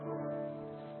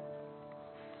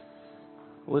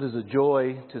Well, it is a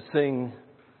joy to sing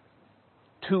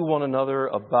to one another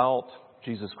about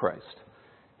Jesus Christ,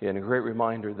 and a great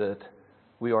reminder that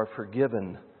we are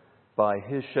forgiven by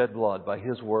His shed blood, by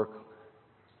His work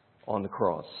on the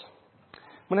cross. I'm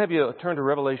going to have you turn to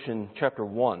Revelation chapter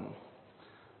 1.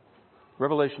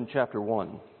 Revelation chapter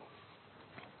 1.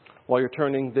 While you're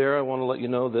turning there, I want to let you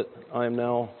know that I am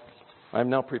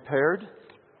now prepared.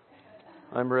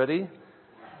 I'm ready.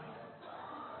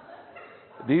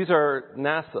 These are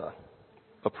NASA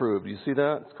approved. You see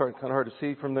that? It's kind of hard to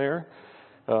see from there.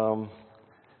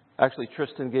 Actually,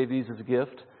 Tristan gave these as a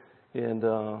gift, and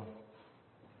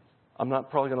I'm not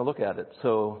probably going to look at it,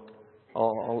 so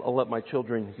I'll let my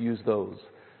children use those.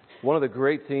 One of the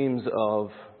great themes of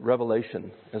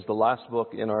Revelation, as the last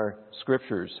book in our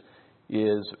scriptures,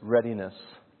 is readiness.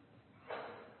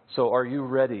 So are you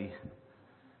ready?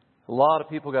 A lot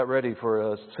of people got ready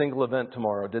for a single event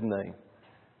tomorrow, didn't they?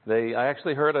 I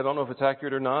actually heard, I don't know if it's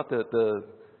accurate or not, that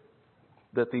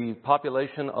the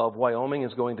population of Wyoming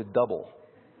is going to double.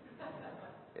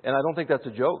 And I don't think that's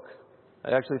a joke.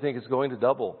 I actually think it's going to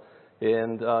double.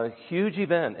 And a huge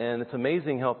event, and it's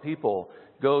amazing how people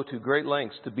go to great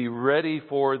lengths to be ready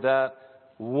for that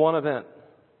one event.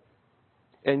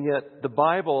 And yet the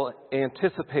Bible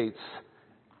anticipates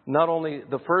not only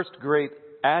the first great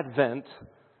advent,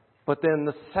 but then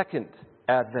the second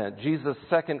advent, Jesus'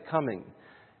 second coming.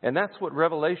 And that's what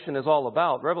Revelation is all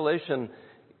about. Revelation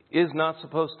is not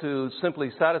supposed to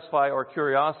simply satisfy our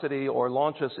curiosity or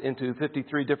launch us into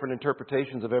 53 different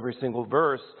interpretations of every single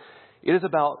verse. It is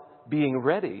about being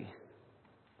ready.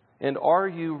 And are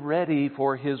you ready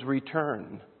for His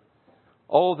return?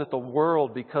 Oh, that the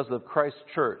world, because of Christ's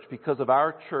church, because of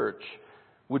our church,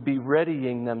 would be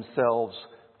readying themselves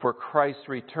for Christ's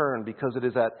return, because it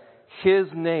is at His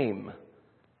name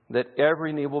that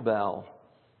every knee will bow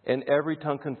and every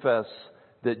tongue confess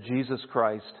that Jesus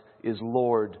Christ is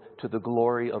Lord, to the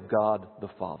glory of God the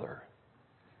Father.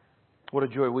 What a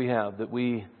joy we have that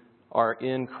we are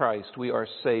in Christ. We are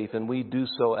safe, and we do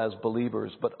so as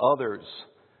believers. But others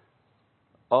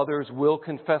will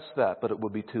confess that, but it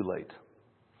will be too late.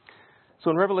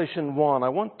 So in Revelation 1, I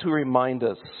want to remind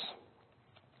us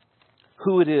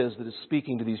who it is that is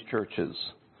speaking to these churches.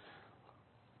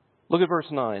 Look at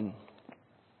verse 9.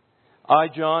 I,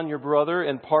 John, your brother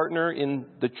and partner in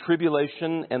the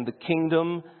tribulation and the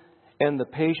kingdom and the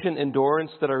patient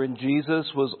endurance that are in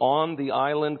Jesus, was on the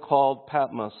island called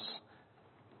Patmos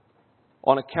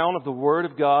on account of the word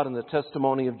of God and the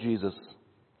testimony of Jesus.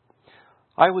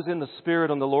 I was in the Spirit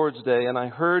on the Lord's day, and I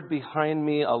heard behind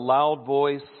me a loud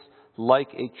voice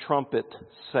like a trumpet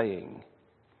saying,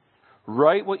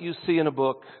 write what you see in a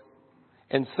book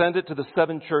and send it to the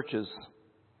 7 churches.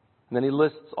 And then he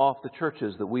lists off the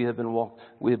churches that we have been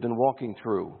walking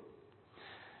through.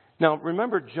 Now,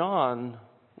 remember, John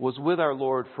was with our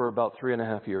Lord for about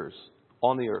 3.5 years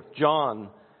on the earth. John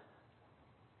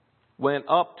went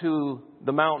up to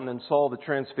the mountain and saw the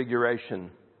transfiguration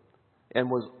and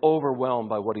was overwhelmed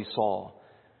by what he saw.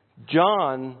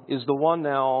 John is the one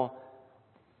now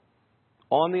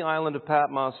on the island of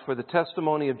Patmos for the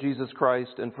testimony of Jesus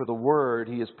Christ and for the word.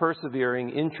 He is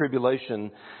persevering in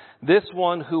tribulation. This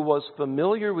one who was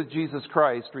familiar with Jesus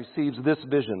Christ receives this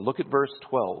vision. Look at verse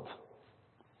 12.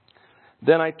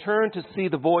 Then I turned to see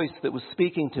the voice that was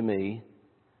speaking to me,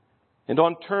 and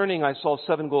on turning I saw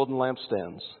 7 golden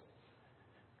lampstands.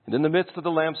 And in the midst of the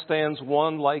lampstands,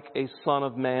 one like a son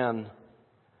of man,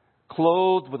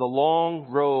 clothed with a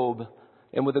long robe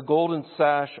and with a golden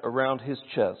sash around his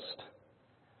chest.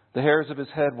 The hairs of his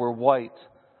head were white,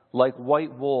 like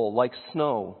white wool, like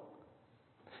snow.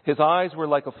 His eyes were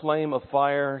like a flame of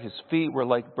fire. His feet were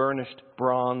like burnished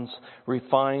bronze,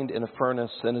 refined in a furnace.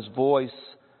 And his voice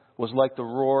was like the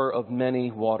roar of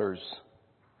many waters.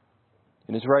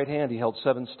 In his right hand he held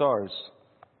 7 stars.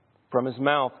 From his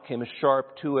mouth came a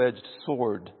sharp 2-edged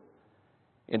sword.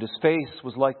 And his face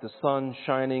was like the sun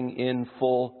shining in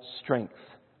full strength.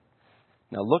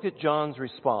 Now look at John's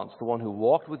response, the one who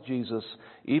walked with Jesus,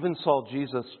 even saw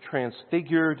Jesus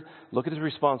transfigured. Look at his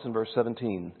response in verse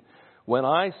 17. When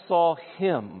I saw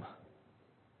him,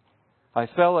 I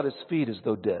fell at his feet as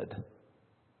though dead.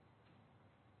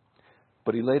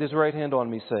 But he laid his right hand on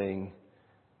me, saying,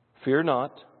 fear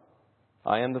not,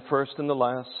 I am the first and the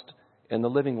last and the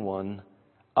living one.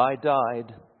 I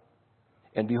died,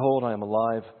 and behold, I am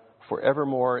alive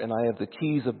forevermore, and I have the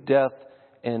keys of death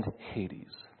and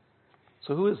Hades.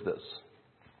 So who is this?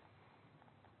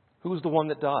 Who is the one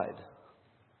that died?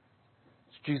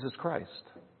 It's Jesus Christ.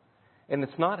 And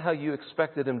it's not how you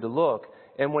expected him to look.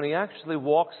 And when he actually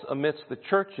walks amidst the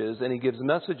churches and he gives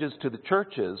messages to the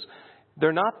churches,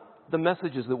 they're not the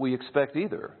messages that we expect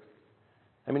either.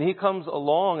 I mean, he comes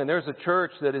along and there's a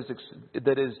church that is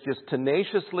just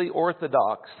tenaciously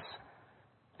orthodox.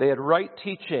 They had right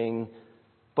teaching,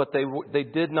 but they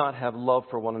did not have love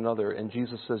for one another. And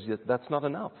Jesus says, that's not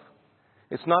enough.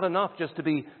 It's not enough just to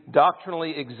be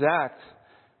doctrinally exact.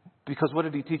 Because what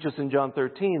did he teach us in John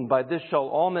 13? By this shall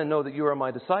all men know that you are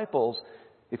my disciples,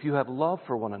 if you have love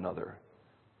for one another.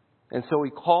 And so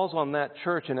he calls on that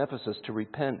church in Ephesus to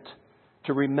repent,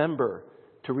 to remember,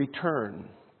 to return.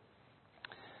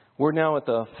 We're now at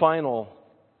the final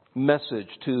message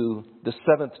to the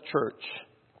seventh church.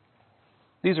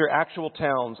 These are actual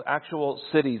towns, actual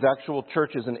cities, actual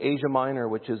churches in Asia Minor,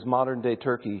 which is modern-day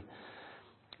Turkey.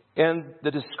 And the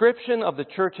description of the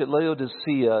church at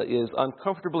Laodicea is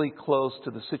uncomfortably close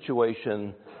to the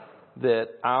situation that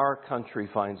our country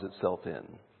finds itself in.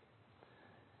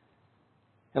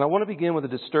 And I want to begin with a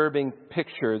disturbing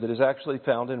picture that is actually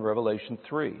found in Revelation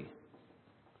 3.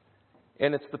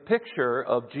 And it's the picture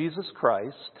of Jesus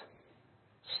Christ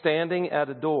standing at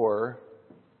a door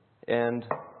and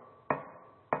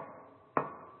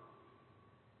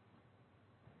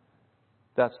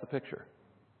that's the picture.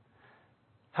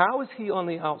 How is he on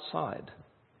the outside?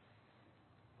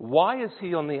 Why is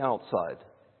he on the outside?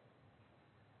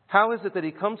 How is it that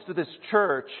he comes to this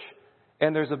church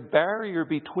and there's a barrier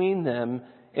between them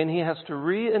and he has to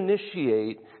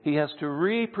reinitiate, he has to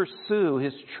re-pursue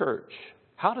his church?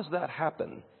 How does that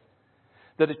happen?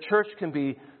 That a church can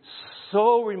be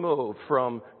so removed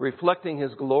from reflecting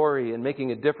his glory and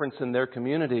making a difference in their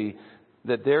community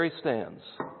that there he stands.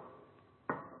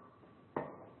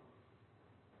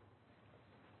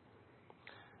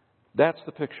 That's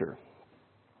the picture.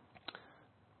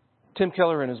 Tim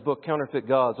Keller, in his book Counterfeit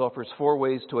Gods, offers 4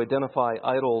 ways to identify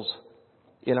idols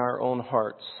in our own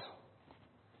hearts.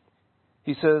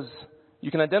 He says, you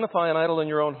can identify an idol in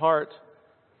your own heart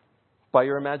by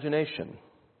your imagination.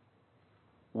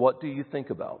 What do you think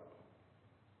about?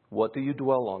 What do you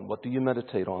dwell on? What do you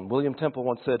meditate on? William Temple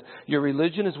once said, your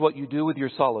religion is what you do with your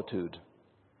solitude.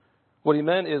 What he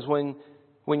meant is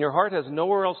when your heart has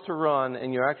nowhere else to run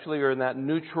and you actually are in that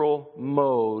neutral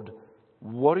mode,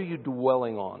 what are you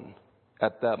dwelling on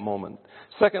at that moment?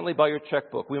 Secondly, by your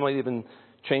checkbook. We might even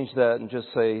change that and just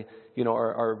say,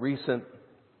 our recent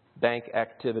bank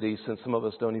activity, since some of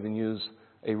us don't even use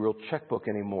a real checkbook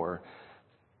anymore.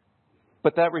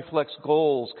 But that reflects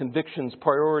goals, convictions,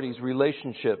 priorities,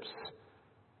 relationships.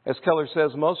 As Keller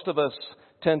says, most of us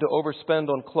tend to overspend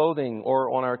on clothing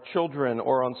or on our children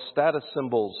or on status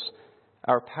symbols.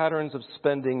 Our patterns of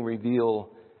spending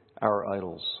reveal our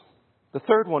idols. The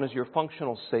third one is your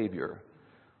functional Savior.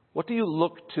 What do you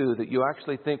look to that you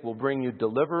actually think will bring you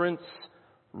deliverance,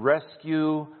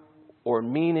 rescue, or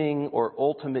meaning, or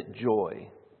ultimate joy?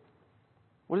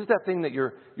 What is that thing that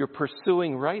you're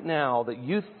pursuing right now that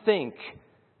you think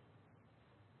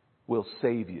will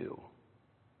save you?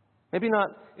 Maybe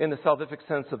not in the salvific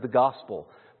sense of the gospel,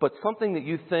 but something that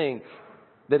you think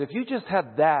that if you just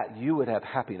had that, you would have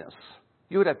happiness.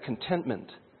 You would have contentment.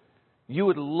 You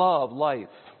would love life.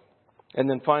 And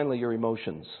then finally, your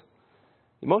emotions.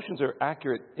 Emotions are an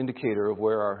accurate indicator of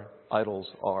where our idols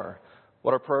are,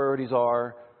 what our priorities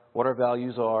are, what our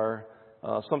values are.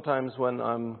 Sometimes when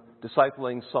I'm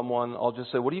discipling someone, I'll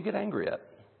just say, what do you get angry at?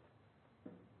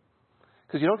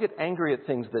 Because you don't get angry at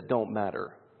things that don't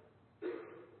matter.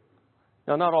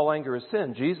 Now, not all anger is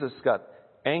sin. Jesus got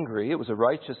angry. It was a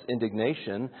righteous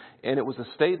indignation, and it was a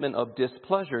statement of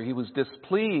displeasure. He was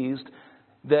displeased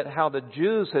that how the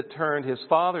Jews had turned his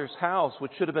father's house,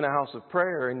 which should have been a house of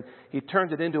prayer, and he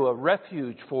turned it into a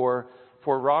refuge for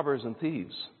robbers and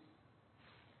thieves.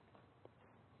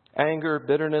 Anger,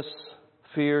 bitterness,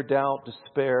 fear, doubt,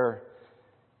 despair,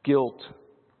 guilt.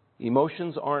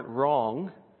 Emotions aren't wrong.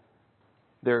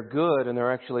 They're good, and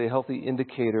they're actually a healthy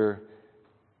indicator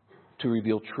to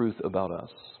reveal truth about us.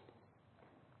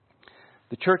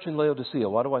 The church in Laodicea.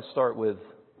 Why do I start with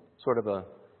sort of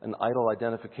an idol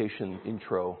identification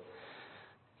intro?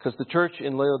 Because the church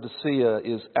in Laodicea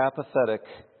is apathetic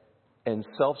and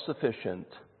self-sufficient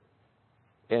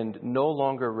and no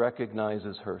longer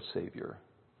recognizes her Savior.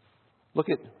 Look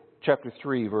at chapter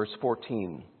 3, verse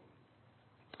 14.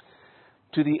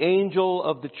 To the angel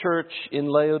of the church in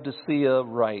Laodicea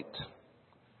write.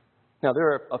 Now,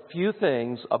 there are a few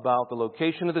things about the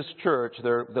location of this church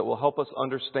that will help us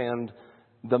understand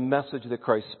the message that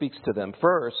Christ speaks to them.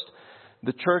 First,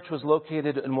 the church was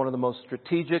located in one of the most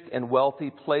strategic and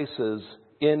wealthy places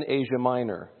in Asia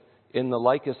Minor, in the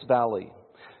Lycus Valley.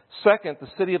 Second, the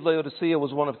city of Laodicea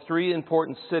was one of 3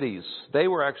 important cities. They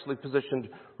were actually positioned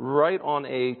right on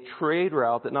a trade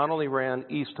route that not only ran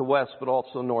east to west, but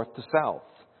also north to south.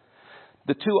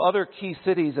 The 2 other key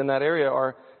cities in that area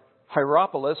are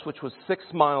Hierapolis, which was 6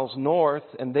 miles north,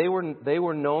 and they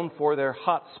were known for their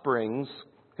hot springs.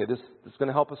 Okay, this is going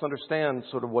to help us understand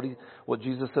sort of what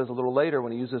Jesus says a little later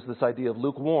when he uses this idea of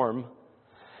lukewarm.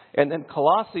 And then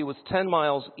Colossae was 10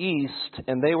 miles east,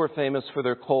 and they were famous for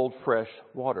their cold, fresh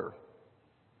water.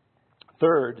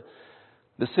 Third,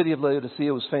 the city of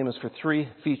Laodicea was famous for 3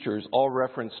 features, all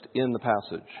referenced in the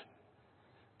passage.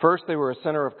 First, they were a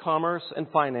center of commerce and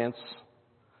finance.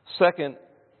 Second,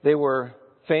 they were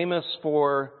famous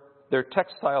for their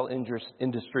textile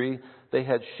industry. They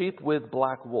had sheep with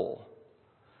black wool.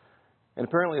 And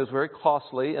apparently it was very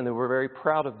costly, and they were very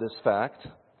proud of this fact.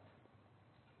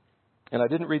 And I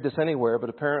didn't read this anywhere, but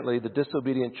apparently the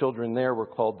disobedient children there were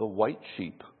called the white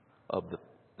sheep of the...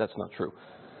 That's not true.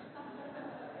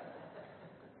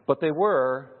 But they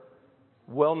were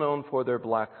well known for their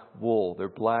black wool, their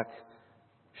black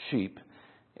sheep.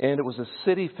 And it was a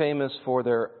city famous for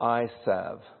their eye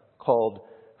salve called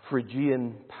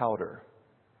Phrygian powder.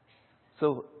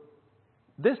 So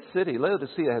this city,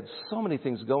 Laodicea, had so many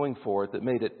things going for it that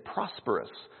made it prosperous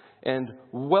and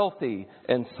wealthy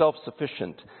and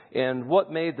self-sufficient. And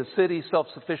what made the city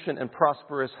self-sufficient and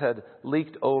prosperous had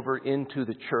leaked over into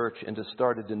the church and just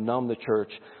started to numb the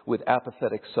church with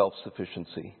apathetic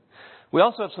self-sufficiency. We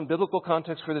also have some biblical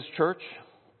context for this church.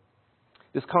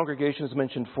 This congregation is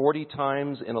mentioned 40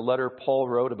 times in a letter Paul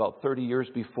wrote about 30 years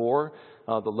before,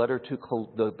 the letter to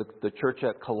the church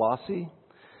at Colossae.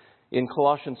 In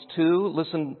Colossians 2,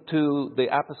 listen to the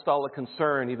apostolic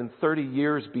concern even 30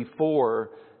 years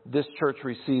before this church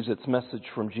receives its message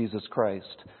from Jesus Christ.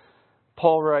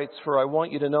 Paul writes, "For I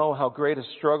want you to know how great a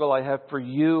struggle I have for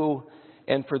you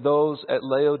and for those at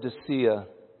Laodicea,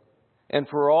 and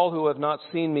for all who have not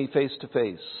seen me face to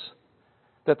face,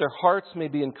 that their hearts may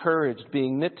be encouraged,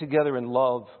 being knit together in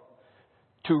love,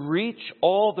 to reach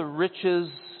all the riches,"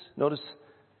 notice,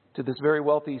 to this very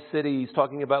wealthy city, he's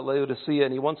talking about Laodicea,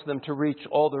 and he wants them to reach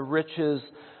all the riches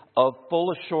of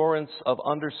full assurance of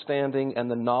understanding and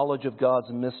the knowledge of God's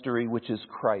mystery, which is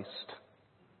Christ.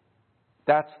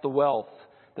 That's the wealth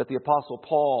that the Apostle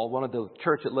Paul wanted the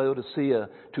church at Laodicea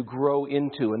to grow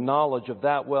into, a knowledge of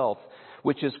that wealth,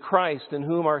 which is Christ, in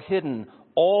whom are hidden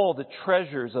all the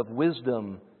treasures of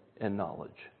wisdom and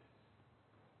knowledge.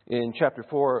 In chapter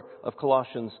 4 of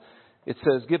Colossians, it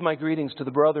says, "Give my greetings to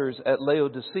the brothers at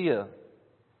Laodicea."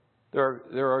 There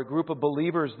are a group of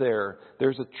believers there.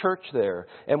 There's a church there.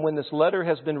 And when this letter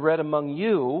has been read among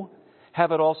you,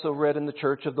 have it also read in the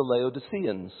church of the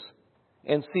Laodiceans.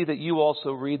 And see that you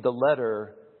also read the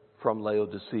letter from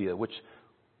Laodicea, which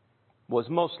was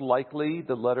most likely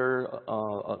the letter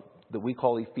that we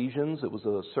call Ephesians. It was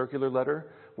a circular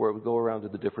letter where it would go around to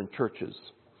the different churches.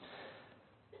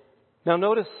 Now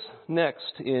notice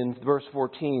next in verse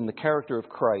 14 the character of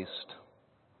Christ.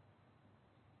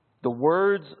 The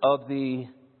words of the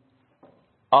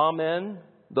Amen,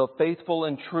 the faithful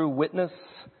and true witness,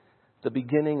 the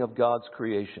beginning of God's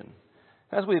creation.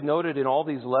 As we have noted in all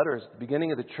these letters, at the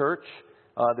beginning of the church,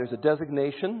 there's a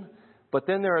designation, but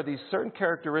then there are these certain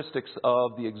characteristics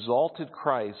of the exalted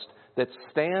Christ that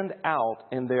stand out,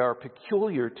 and they are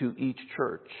peculiar to each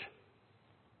church.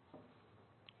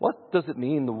 What does it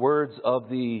mean, the words of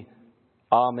the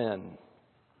Amen?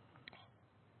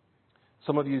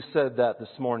 Some of you said that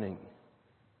this morning.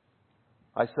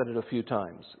 I said it a few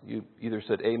times. You either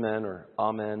said amen or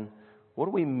amen. What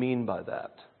do we mean by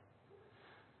that?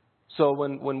 So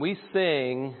when we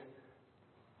sing,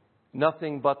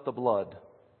 "Nothing but the blood,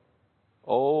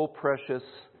 oh precious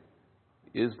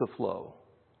is the flow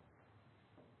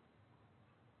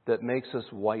that makes us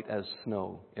white as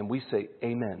snow," and we say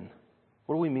amen,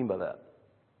 what do we mean by that?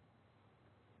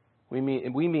 We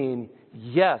mean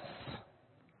yes.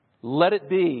 Let it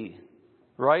be,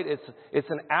 right? It's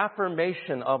an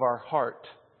affirmation of our heart.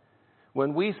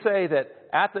 When we say that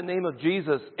at the name of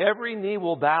Jesus, every knee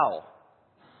will bow,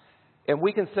 and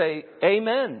we can say,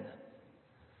 amen.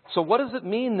 So what does it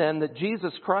mean then that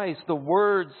Jesus Christ, the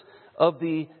words of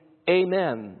the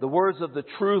amen, the words of the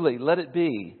truly, let it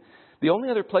be? The only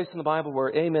other place in the Bible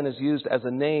where amen is used as a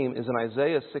name is in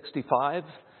Isaiah 65,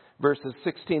 verses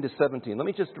 16 to 17. Let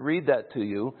me just read that to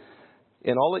you.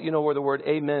 And I'll let you know where the word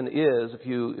amen is. If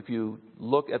you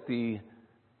look at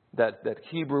that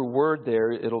Hebrew word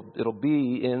there, it'll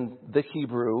be in the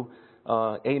Hebrew,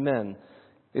 amen.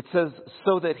 It says,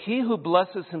 "So that he who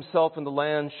blesses himself in the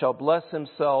land shall bless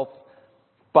himself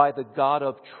by the God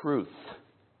of truth."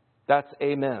 That's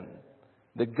amen.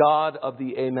 The God of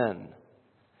the amen.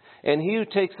 "And he who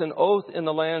takes an oath in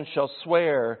the land shall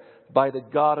swear by the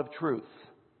God of truth."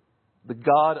 The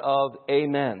God of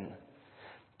amen.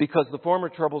 "Because the former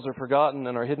troubles are forgotten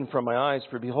and are hidden from my eyes.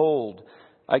 For behold,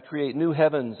 I create new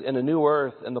heavens and a new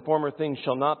earth, and the former things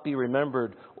shall not be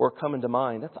remembered or come into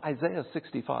mind. That's Isaiah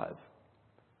 65.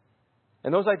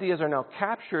 And those ideas are now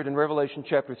captured in Revelation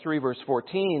chapter 3, verse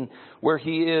 14, where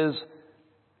He is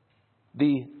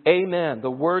the Amen,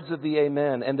 the words of the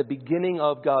Amen, and the beginning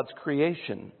of God's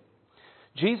creation.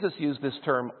 Jesus used this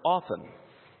term often.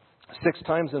 6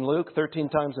 times in Luke, 13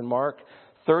 times in Mark,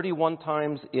 31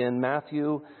 times in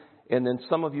Matthew, and then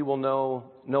some of you will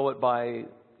know it by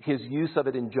His use of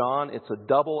it in John. It's a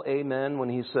double amen when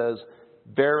He says,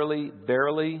 verily,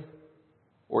 verily,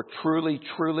 or truly,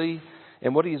 truly.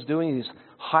 And what He's doing, He's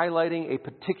highlighting a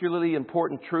particularly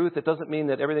important truth. It doesn't mean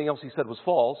that everything else He said was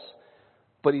false,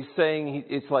 but He's saying,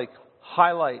 it's like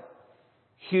highlight,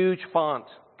 huge font.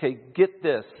 Okay, get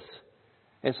this.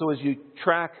 And so as you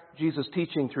track Jesus'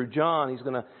 teaching through John,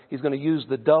 He's going to use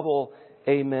the double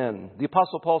amen. The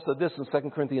Apostle Paul said this in 2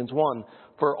 Corinthians 1,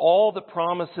 for all the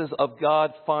promises of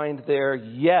God find their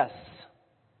yes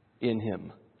in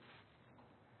Him.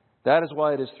 That is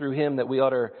why it is through Him that we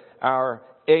utter our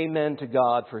amen to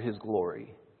God for His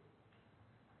glory.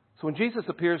 So when Jesus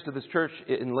appears to this church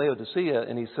in Laodicea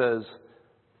and He says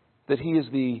that He is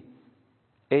the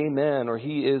Amen, or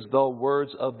He is the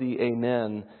words of the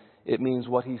Amen, it means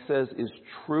what He says is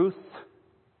truth,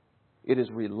 it is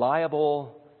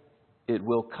reliable, it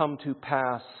will come to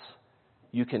pass,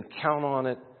 you can count on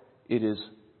it, it is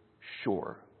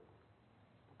sure.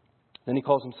 Then He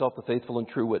calls Himself the faithful and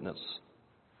true witness.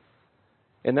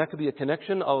 And that could be a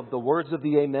connection of the words of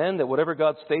the Amen, that whatever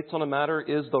God states on a matter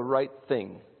is the right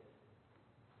thing.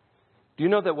 Do you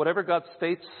know that whatever God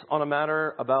states on a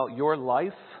matter about your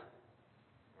life,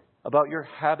 about your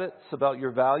habits, about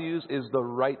your values, is the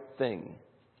right thing?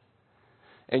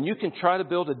 And you can try to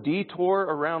build a detour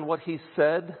around what He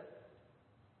said.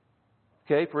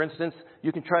 Okay, for instance,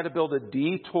 you can try to build a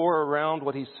detour around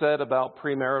what He said about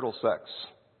premarital sex.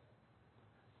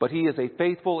 But He is a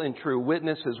faithful and true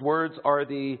witness. His words are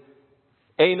the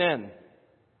Amen.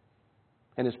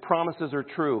 And His promises are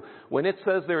true. When it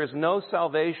says there is no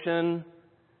salvation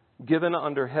given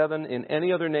under heaven in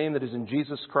any other name that is in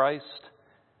Jesus Christ,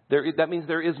 that means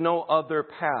there is no other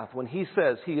path. When He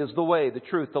says He is the way, the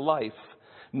truth, the life,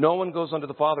 no one goes unto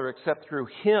the Father except through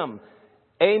Him.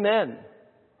 Amen.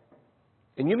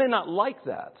 And you may not like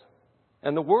that.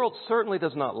 And the world certainly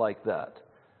does not like that.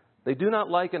 They do not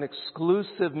like an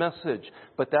exclusive message.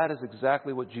 But that is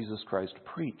exactly what Jesus Christ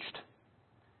preached.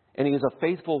 And He is a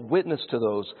faithful witness to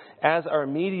those. As our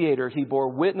mediator, He bore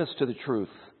witness to the truth.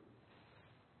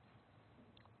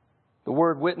 The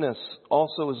word witness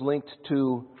also is linked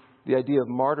to the idea of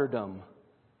martyrdom,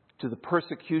 to the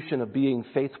persecution of being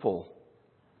faithful.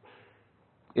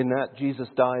 In that, Jesus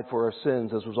died for our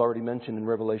sins, as was already mentioned in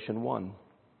Revelation 1.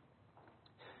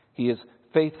 He is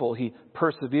faithful. He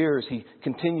perseveres. He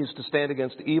continues to stand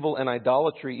against evil and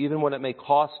idolatry, even when it may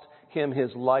cost Him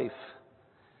His life.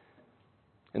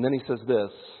 And then He says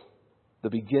this, the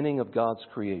beginning of God's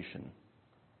creation.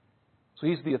 So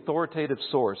He's the authoritative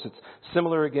source. It's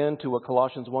similar again to what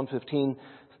Colossians 1:15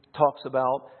 talks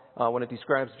about when it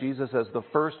describes Jesus as the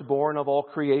firstborn of all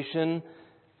creation.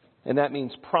 And that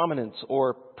means prominence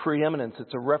or preeminence.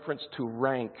 It's a reference to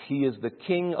rank. He is the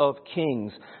King of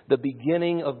kings, the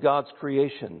beginning of God's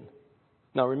creation.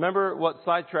 Now remember what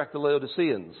sidetracked the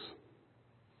Laodiceans.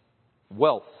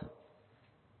 Wealth,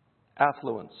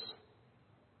 affluence,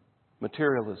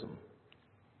 materialism.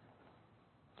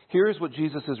 Here's what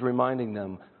Jesus is reminding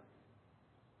them.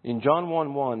 In John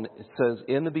 1:1, it says,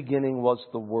 in the beginning was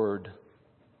the Word.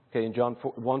 Okay, in John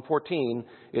 1:14,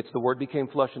 it's the Word became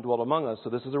flesh and dwelt among us. So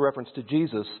this is a reference to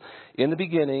Jesus. In the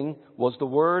beginning was the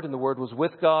Word, and the Word was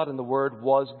with God, and the Word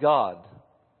was God.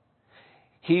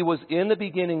 He was in the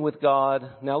beginning with God.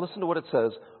 Now listen to what it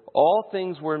says. All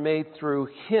things were made through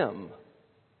Him,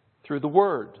 through the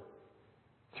Word,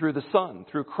 through the Son,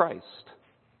 through Christ.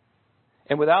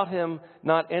 And without Him,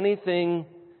 not anything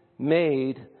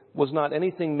was not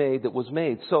anything made that was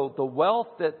made. So the wealth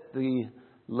that the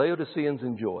Laodiceans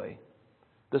enjoy,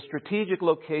 the strategic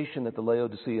location that the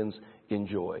Laodiceans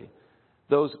enjoy,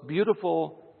 those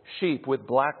beautiful sheep with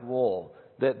black wool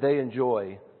that they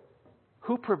enjoy,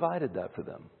 who provided that for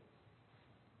them?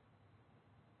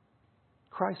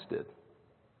 Christ did.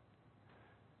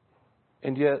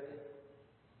 And yet,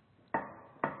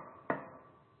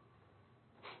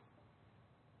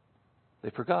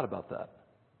 they forgot about that.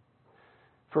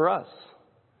 For us,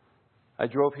 I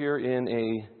drove here in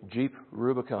a Jeep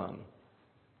Rubicon.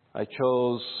 I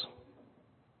chose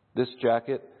this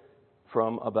jacket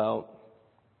from about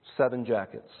 7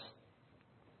 jackets.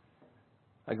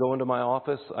 I go into my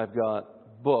office, I've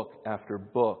got book after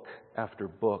book after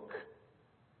book.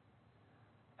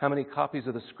 How many copies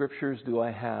of the Scriptures do I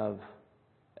have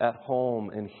at home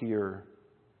and here?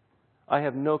 I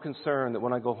have no concern that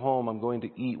when I go home I'm going to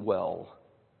eat well.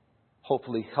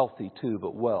 Hopefully healthy too,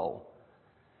 but well.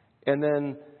 And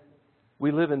then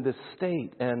we live in this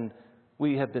state, and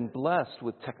we have been blessed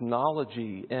with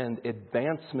technology and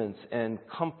advancements and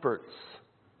comforts.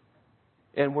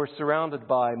 And we're surrounded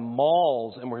by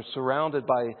malls, and we're surrounded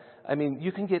by,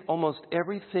 you can get almost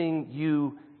everything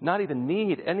you not even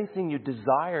need, anything you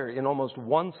desire in almost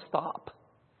one stop.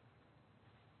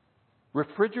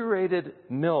 Refrigerated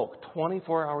milk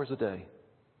 24 hours a day.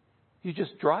 You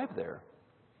just drive there.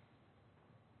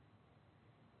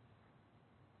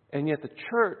 And yet the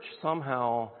church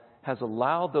somehow has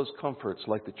allowed those comforts,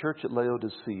 like the church at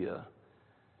Laodicea,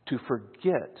 to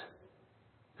forget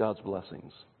God's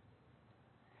blessings.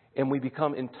 And we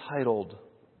become entitled,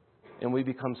 and we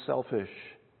become selfish,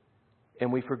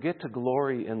 and we forget to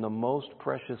glory in the most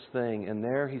precious thing. And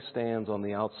there he stands on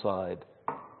the outside.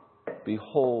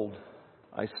 Behold,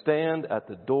 I stand at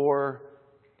the door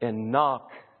and knock.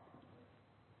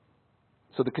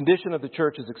 So the condition of the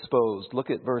church is exposed. Look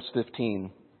at verse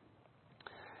 15.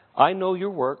 I know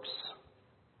your works.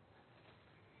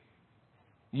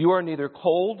 You are neither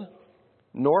cold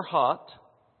nor hot.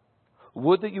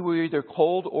 Would that you were either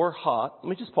cold or hot. Let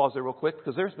me just pause there real quick,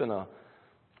 because there's been a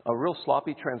real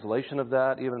sloppy translation of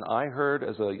that. Even I heard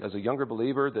as a younger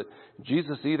believer that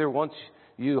Jesus either wants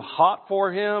you hot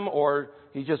for him or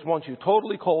he just wants you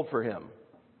totally cold for him.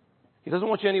 He doesn't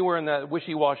want you anywhere in that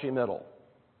wishy-washy middle.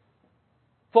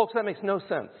 Folks, that makes no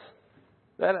sense.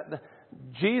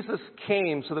 Jesus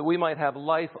came so that we might have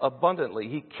life abundantly.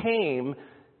 He came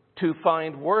to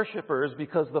find worshipers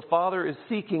because the Father is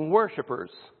seeking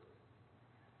worshipers.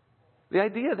 The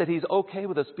idea that he's okay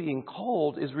with us being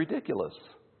cold is ridiculous.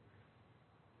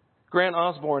 Grant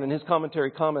Osborne, in his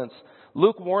commentary, comments,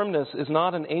 lukewarmness is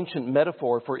not an ancient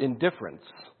metaphor for indifference.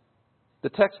 The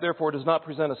text, therefore, does not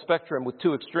present a spectrum with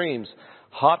two extremes,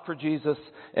 hot for Jesus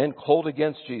and cold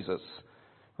against Jesus.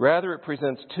 Rather, it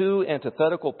presents two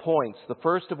antithetical points, the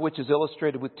first of which is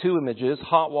illustrated with two images,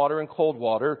 hot water and cold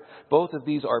water. Both of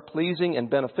these are pleasing and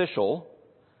beneficial,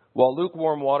 while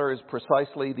lukewarm water is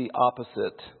precisely the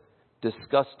opposite,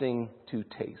 disgusting to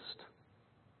taste.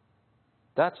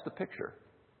 That's the picture.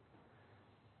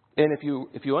 And if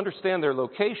you understand their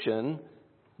location,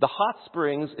 the hot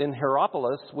springs in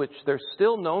Hierapolis, which they're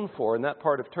still known for in that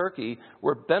part of Turkey,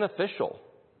 were beneficial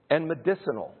and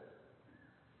medicinal.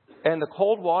 And the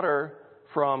cold water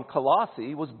from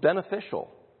Colossae was beneficial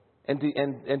and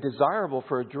desirable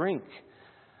for a drink.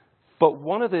 But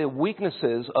one of the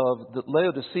weaknesses of the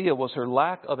Laodicea was her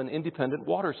lack of an independent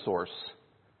water source.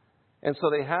 And so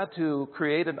they had to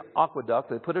create an aqueduct.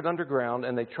 They put it underground,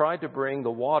 and they tried to bring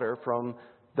the water from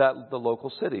the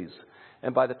local cities.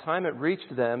 And by the time it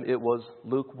reached them, it was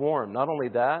lukewarm. Not only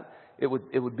that, it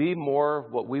would be more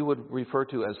what we would refer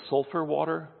to as sulfur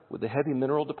water with the heavy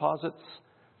mineral deposits.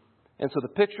 And so the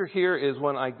picture here is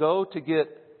when I go to get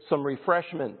some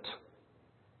refreshment,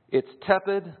 it's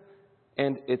tepid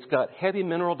and it's got heavy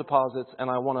mineral deposits, and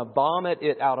I want to vomit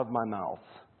it out of my mouth.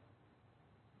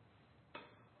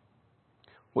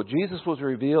 What Jesus was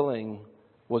revealing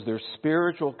was their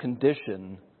spiritual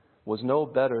condition was no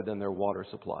better than their water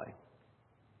supply.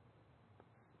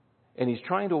 And he's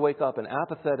trying to wake up an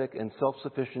apathetic and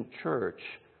self-sufficient church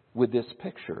with this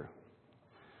picture.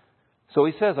 So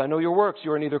he says, I know your works.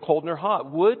 You are neither cold nor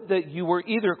hot. Would that you were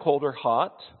either cold or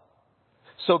hot.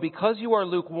 So because you are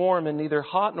lukewarm and neither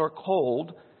hot nor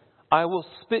cold, I will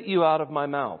spit you out of my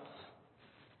mouth.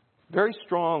 Very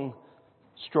strong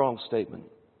statement.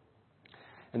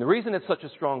 And the reason it's such a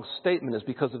strong statement is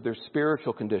because of their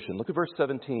spiritual condition. Look at verse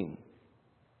 17.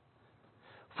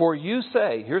 For you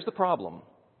say, here's the problem.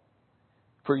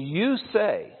 For you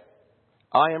say,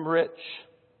 I am rich.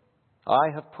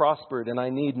 I have prospered and I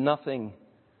need nothing,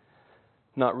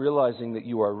 not realizing that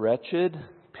you are wretched,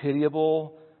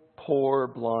 pitiable, poor,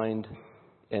 blind,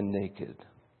 and naked.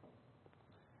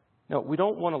 Now, we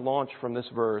don't want to launch from this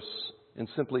verse and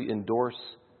simply endorse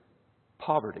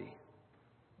poverty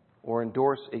or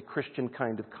endorse a Christian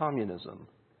kind of communism.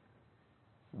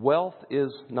 Wealth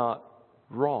is not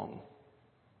wrong.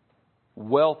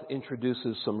 Wealth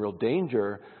introduces some real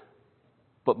danger,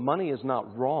 but money is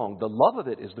not wrong. The love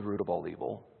of it is the root of all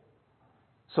evil.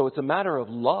 So it's a matter of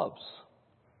loves.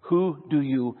 Who do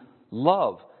you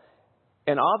love?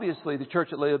 And obviously the church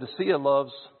at Laodicea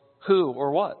loves who or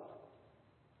what?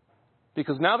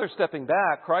 Because now they're stepping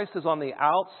back. Christ is on the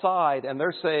outside and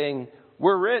they're saying,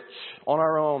 we're rich on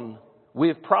our own. We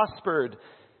have prospered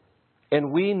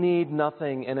and we need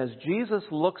nothing. And as Jesus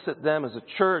looks at them as a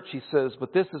church, he says,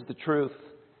 but this is the truth.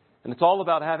 and it's all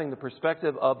about having the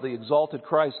perspective of the exalted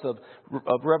Christ of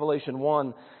Revelation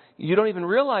 1. You don't even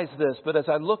realize this, but as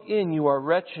I look in, you are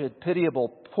wretched, pitiable,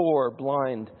 poor,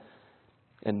 blind,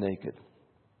 and naked.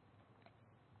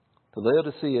 The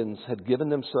Laodiceans had given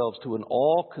themselves to an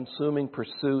all-consuming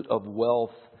pursuit of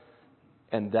wealth,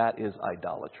 and that is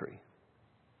idolatry.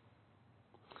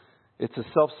 It's a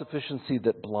self-sufficiency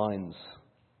that blinds.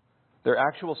 Their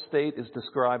actual state is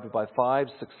described by 5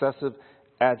 successive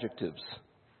adjectives.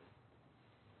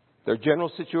 Their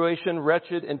general situation,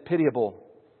 wretched and pitiable,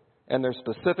 and their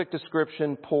specific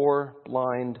description, poor,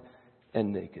 blind,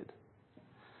 and naked.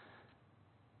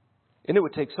 And it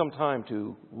would take some time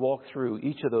to walk through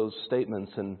each of those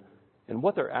statements and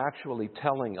what they're actually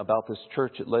telling about this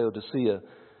church at Laodicea.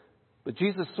 But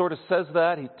Jesus sort of says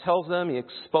that. He tells them, He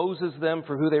exposes them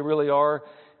for who they really are.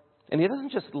 And He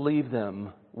doesn't just leave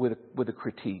them with a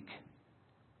critique.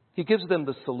 He gives them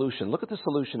the solution. Look at the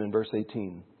solution in verse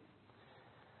 18.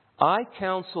 I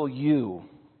counsel you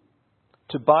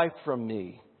to buy from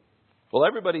me. Well,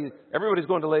 everybody's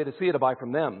going to Laodicea to buy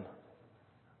from them,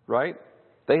 right?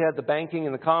 They had the banking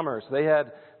and the commerce. They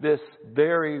had this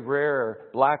very rare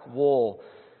black wool.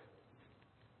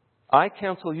 I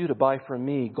counsel you to buy from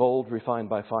me gold refined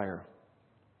by fire,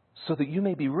 so that you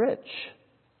may be rich.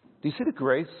 Do you see the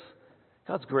grace?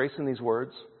 God's grace in these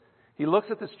words. He looks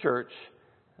at this church,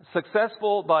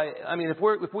 successful by,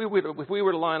 if we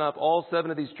were to line up all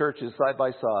 7 of these churches side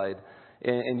by side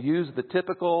and use the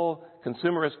typical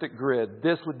consumeristic grid,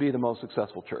 this would be the most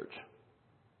successful church.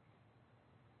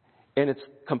 And it's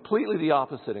completely the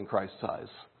opposite in Christ's eyes.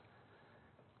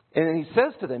 And He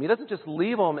says to them, He doesn't just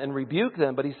leave them and rebuke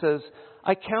them, but He says,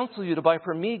 I counsel you to buy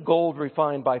from me gold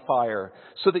refined by fire,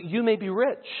 so that you may be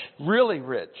rich, really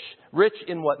rich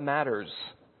in what matters.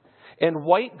 And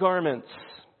white garments,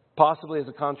 possibly as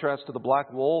a contrast to the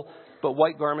black wool, but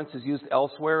white garments is used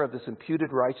elsewhere of this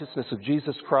imputed righteousness of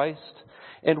Jesus Christ.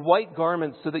 And white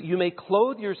garments so that you may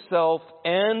clothe yourself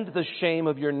and the shame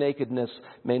of your nakedness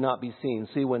may not be seen.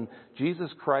 See, when Jesus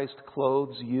Christ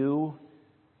clothes you,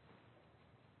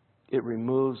 it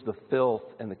removes the filth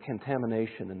and the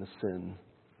contamination and the sin.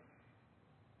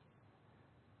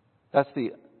 That's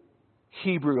the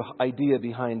Hebrew idea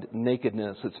behind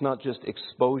nakedness. It's not just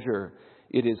exposure.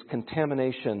 It is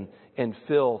contamination and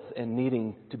filth and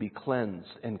needing to be cleansed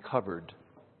and covered,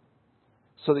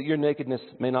 so that your nakedness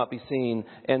may not be seen,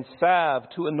 and salve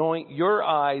to anoint your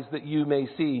eyes that you may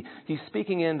see. He's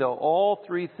speaking into all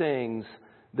 3 things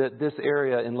that this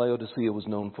area in Laodicea was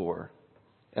known for.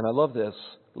 And I love this.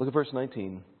 Look at verse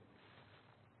 19.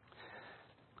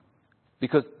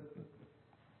 Because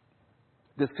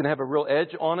this can have a real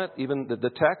edge on it, even the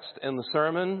text and the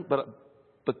sermon,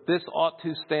 but this ought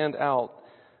to stand out.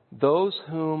 Those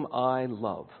whom I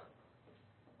love.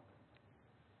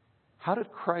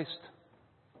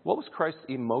 What was Christ's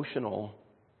emotional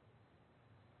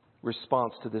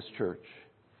response to this church?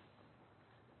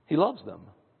 He loves them.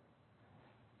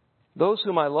 Those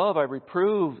whom I love, I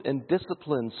reprove and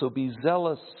discipline, so be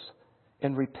zealous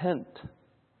and repent.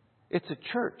 It's a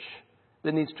church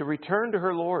that needs to return to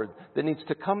her Lord, that needs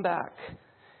to come back,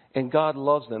 and God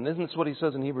loves them. Isn't this what He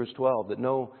says in Hebrews 12, that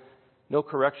no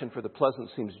correction for the pleasant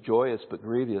seems joyous but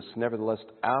grievous. Nevertheless,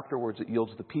 afterwards it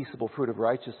yields the peaceable fruit of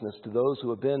righteousness to those who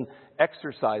have been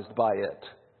exercised by it.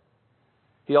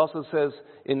 He also says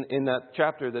in that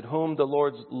chapter that whom the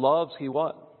Lord loves, He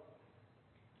what?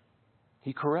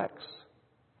 He corrects.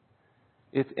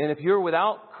 If you're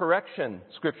without correction,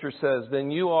 Scripture says,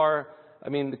 then you are,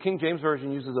 the King James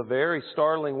Version uses a very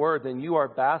startling word, then you are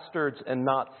bastards and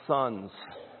not sons.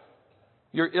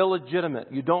 You're illegitimate.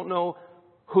 You don't know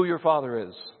who your father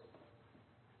is.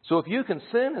 So if you can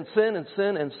sin and sin and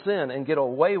sin and sin and get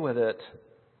away with it,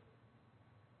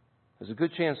 there's a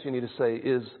good chance you need to say,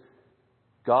 is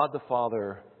God the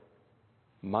Father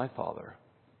my Father?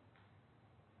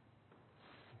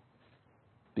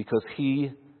 Because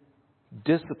He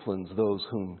disciplines those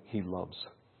whom He loves.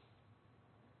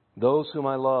 Those whom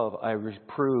I love, I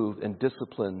reprove and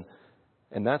discipline.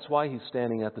 And that's why He's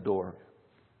standing at the door.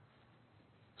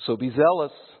 So be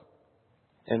zealous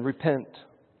and repent.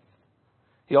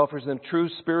 He offers them true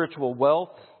spiritual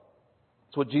wealth.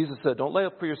 That's what Jesus said. Don't lay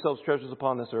up for yourselves treasures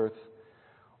upon this earth.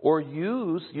 Or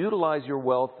utilize your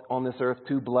wealth on this earth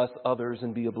to bless others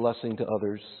and be a blessing to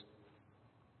others.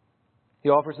 He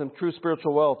offers them true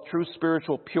spiritual wealth, true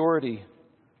spiritual purity.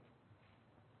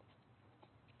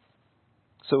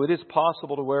 So it is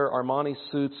possible to wear Armani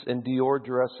suits and Dior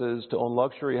dresses, to own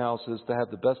luxury houses, to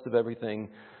have the best of everything,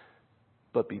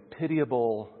 but be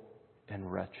pitiable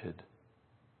and wretched.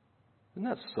 Isn't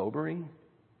that sobering?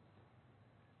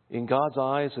 In God's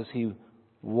eyes, as He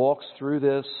walks through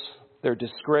this. They're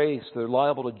disgraced. They're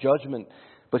liable to judgment.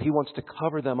 But He wants to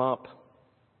cover them up.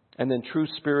 And then true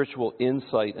spiritual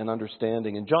insight and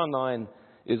understanding. And John 9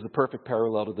 is the perfect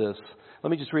parallel to this.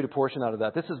 Let me just read a portion out of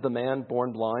that. This is the man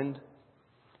born blind.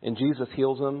 And Jesus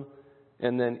heals him.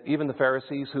 And then even the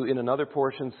Pharisees, who in another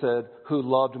portion said, who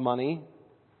loved money,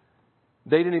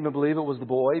 they didn't even believe it was the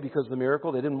boy because of the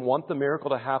miracle. They didn't want the miracle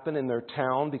to happen in their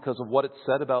town because of what it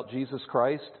said about Jesus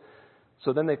Christ.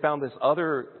 So then they found this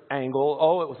other angle.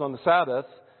 Oh, it was on the Sabbath.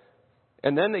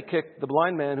 And then they kicked the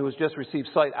blind man who has just received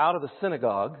sight out of the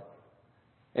synagogue.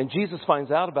 And Jesus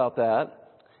finds out about that.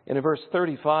 And in verse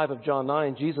 35 of John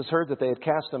 9, Jesus heard that they had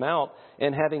cast him out.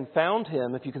 And having found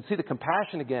him, if you can see the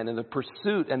compassion again and the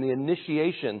pursuit and the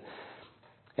initiation.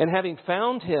 And having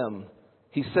found him,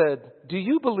 he said, do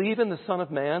you believe in the Son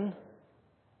of Man?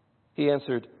 He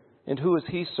answered, and who is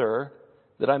he, sir,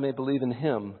 that I may believe in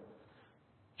him?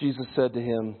 Jesus said to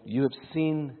him, you have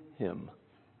seen him.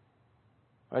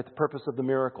 Right, the purpose of the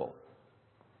miracle.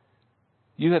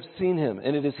 You have seen him,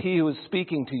 and it is he who is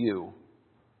speaking to you.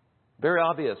 Very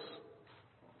obvious.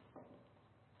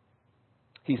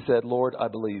 He said, Lord, I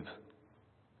believe.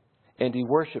 And he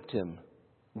worshipped him.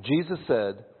 Jesus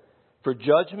said, for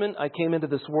judgment I came into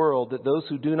this world, that those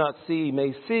who do not see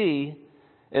may see,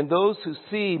 and those who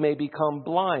see may become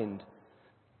blind.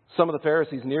 Some of the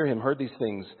Pharisees near him heard these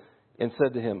things and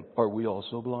said to him, are we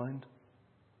also blind?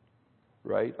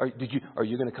 Right? Are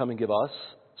you going to come and give us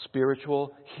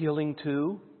spiritual healing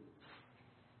too?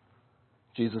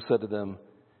 Jesus said to them,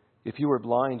 if you were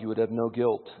blind, you would have no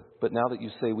guilt. But now that you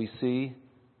say we see,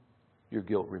 your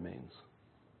guilt remains.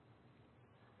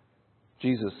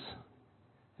 Jesus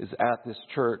is at this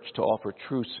church to offer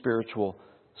true spiritual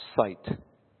sight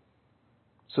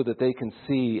so that they can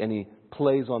see, and he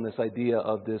plays on this idea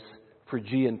of this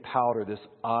Phrygian powder, this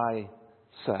eye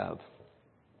salve.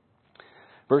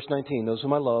 Verse 19, those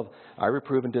whom I love, I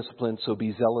reprove and discipline, so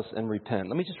be zealous and repent.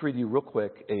 Let me just read you real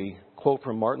quick a quote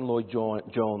from Martin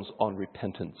Lloyd-Jones on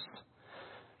repentance.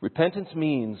 Repentance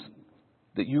means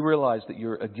that you realize that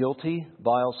you're a guilty,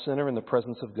 vile sinner in the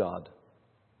presence of God,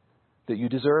 that you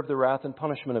deserve the wrath and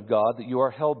punishment of God, that you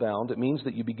are hell-bound. It means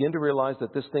that you begin to realize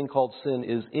that this thing called sin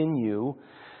is in you,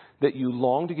 that you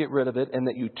long to get rid of it, and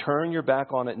that you turn your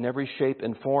back on it in every shape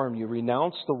and form. You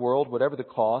renounce the world, whatever the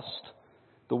cost,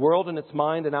 the world in its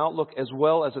mind and outlook as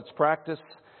well as its practice,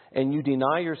 and you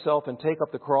deny yourself and take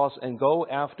up the cross and go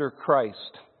after Christ,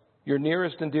 your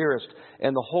nearest and dearest,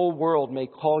 and the whole world may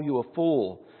call you a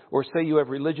fool or say you have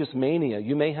religious mania.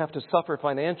 You may have to suffer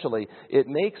financially. It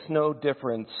makes no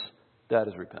difference. That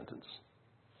is repentance.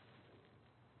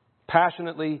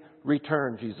 Passionately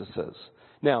return, Jesus says.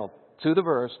 Now, to the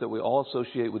verse that we all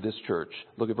associate with this church.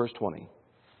 Look at verse 20.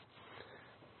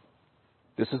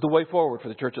 This is the way forward for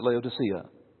the church at Laodicea.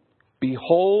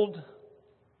 Behold,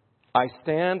 I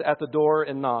stand at the door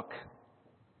and knock.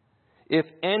 If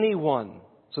anyone...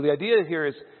 So the idea here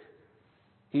is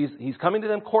he's coming to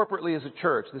them corporately as a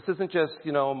church. This isn't just,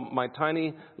 my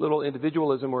tiny little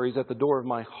individualism where he's at the door of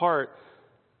my heart.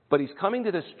 But he's coming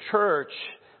to this church,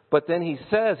 but then he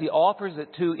offers it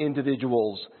to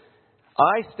individuals.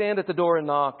 I stand at the door and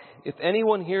knock. If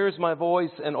anyone hears my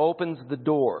voice and opens the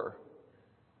door.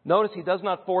 Notice he does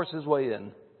not force his way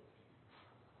in.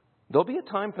 There'll be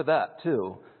a time for that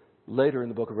too, later in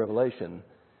the book of Revelation.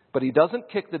 But he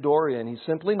doesn't kick the door in. He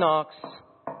simply knocks.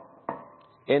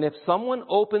 And if someone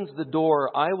opens the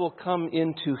door, I will come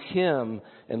into him.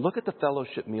 And look at the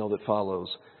fellowship meal that follows.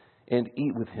 And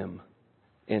eat with him.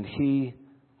 And he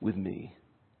with me.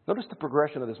 Notice the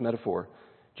progression of this metaphor.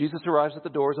 Jesus arrives at the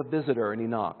door as a visitor and he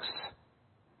knocks.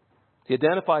 He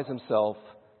identifies himself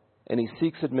and he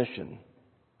seeks admission.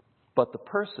 But the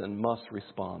person must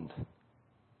respond.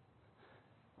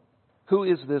 Who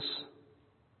is this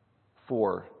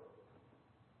for?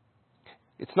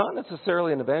 It's not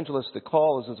necessarily an evangelistic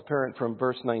call, as is apparent from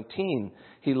verse 19.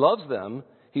 He loves them.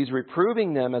 He's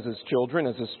reproving them as his children,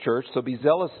 as his church. So be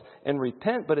zealous and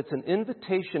repent. But it's an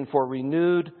invitation for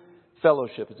renewed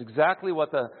fellowship. It's exactly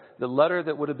what the letter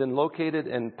that would have been located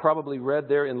and probably read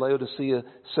there in Laodicea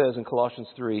says in Colossians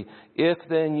 3. If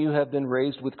then you have been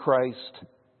raised with Christ,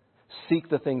 seek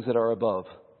the things that are above,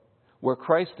 where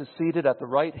Christ is seated at the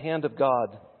right hand of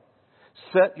God.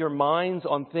 Set your minds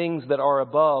on things that are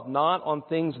above, not on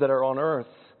things that are on earth.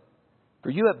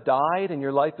 For you have died and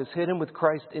your life is hidden with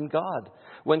Christ in God.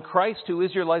 When Christ, who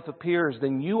is your life, appears,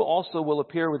 then you also will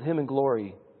appear with him in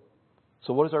glory.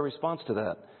 So what is our response to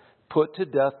that? Put to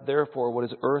death, therefore, what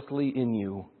is earthly in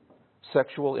you.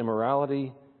 Sexual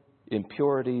immorality,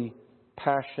 impurity,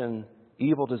 passion,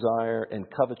 evil desire, and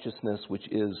covetousness, which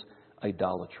is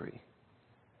idolatry.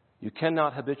 You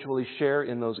cannot habitually share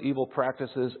in those evil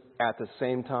practices at the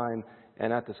same time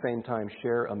and at the same time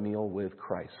share a meal with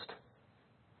Christ.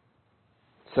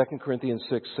 2 Corinthians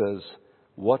 6 says,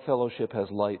 what fellowship has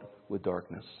light with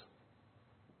darkness?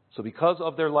 So because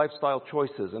of their lifestyle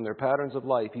choices and their patterns of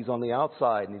life, he's on the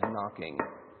outside and he's knocking.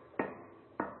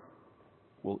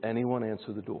 Will anyone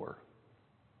answer the door?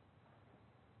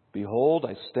 Behold,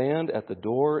 I stand at the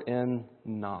door and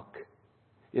knock.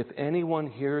 If anyone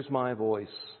hears my voice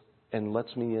and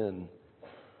lets me in,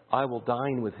 I will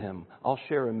dine with him. I'll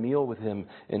share a meal with him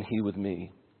and he with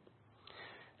me.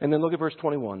 And then look at verse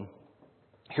 21.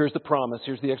 Here's the promise.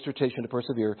 Here's the exhortation to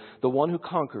persevere. The one who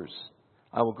conquers,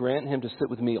 I will grant him to sit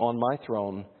with me on my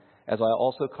throne, as I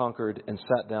also conquered and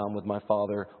sat down with my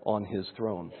Father on his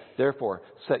throne. Therefore,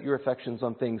 set your affections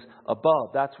on things above.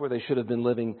 That's where they should have been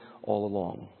living all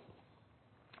along.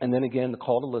 And then again, the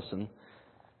call to listen.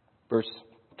 Verse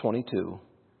 22.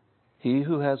 He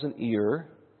who has an ear,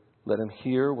 let him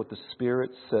hear what the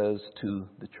Spirit says to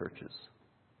the churches.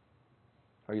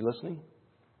 Are you listening?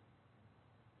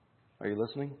 Are you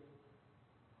listening?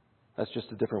 That's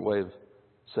just a different way of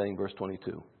saying verse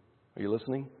 22. Are you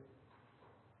listening?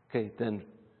 Okay, then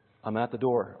I'm at the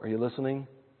door. Are you listening?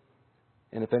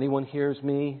 And if anyone hears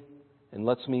me and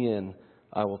lets me in,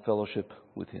 I will fellowship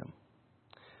with him.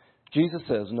 Jesus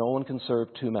says no one can serve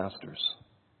two masters.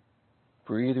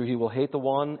 For either he will hate the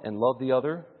one and love the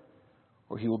other,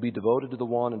 or he will be devoted to the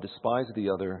one and despise the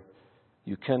other.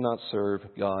 You cannot serve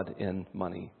God and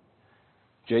money.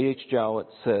 J.H. Jowett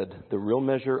said, the real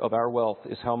measure of our wealth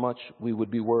is how much we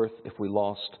would be worth if we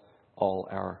lost all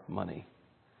our money.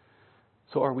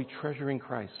 So are we treasuring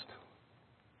Christ?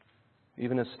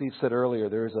 Even as Steve said earlier,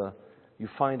 you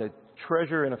find a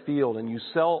treasure in a field and you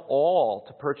sell all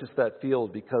to purchase that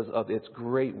field because of its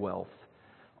great wealth.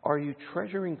 Are you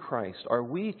treasuring Christ? Are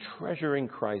we treasuring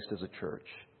Christ as a church?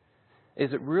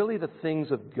 Is it really the things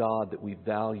of God that we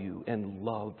value and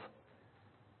love?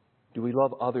 Do we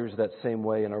love others that same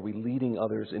way? And are we leading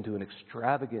others into an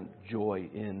extravagant joy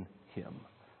in Him?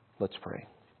 Let's pray.